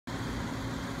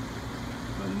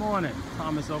morning.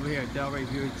 Thomas over here at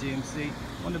Delray Buick GMC.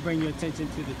 I want to bring your attention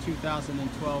to the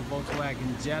 2012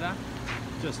 Volkswagen Jetta.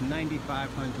 Just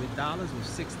 $9,500 with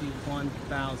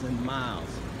 61,000 miles.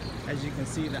 As you can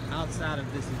see, the outside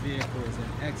of this vehicle is in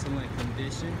excellent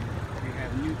condition. We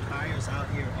have new tires out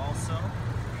here also.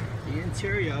 The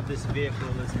interior of this vehicle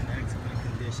is in excellent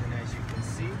condition, as you can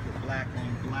see. The black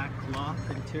on black cloth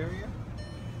interior.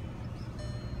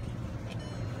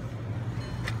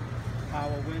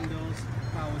 Power windows,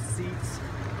 power seats.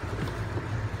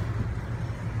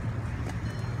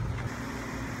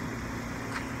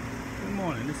 Good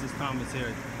morning, this is Thomas here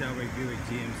at Delray Buick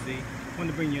GMC. I want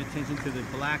to bring your attention to the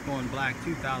black on black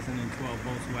 2012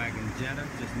 Volkswagen Jetta.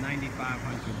 Just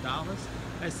 $9,500.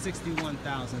 That's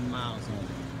 61,000 miles on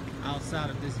it. Outside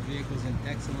of this vehicle is in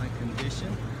excellent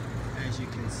condition, as you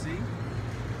can see.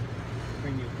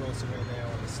 Bring you closer in there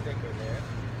on the sticker there.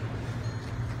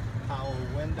 Power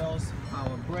windows,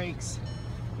 power brakes.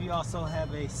 We also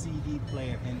have a CD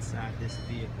player inside this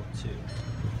vehicle too.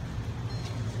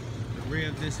 The rear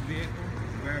of this vehicle,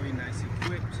 very nice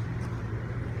equipped.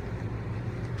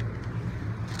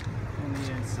 On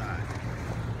the inside.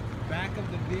 Back of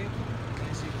the vehicle,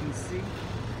 as you can see,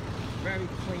 very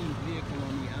clean vehicle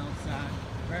on the outside.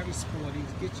 Very sporty,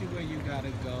 get you where you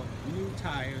gotta go. New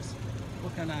tires,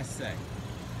 what can I say?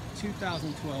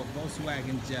 2012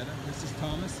 Volkswagen Jetta. This is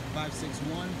Thomas,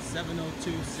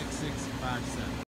 561-702-6657.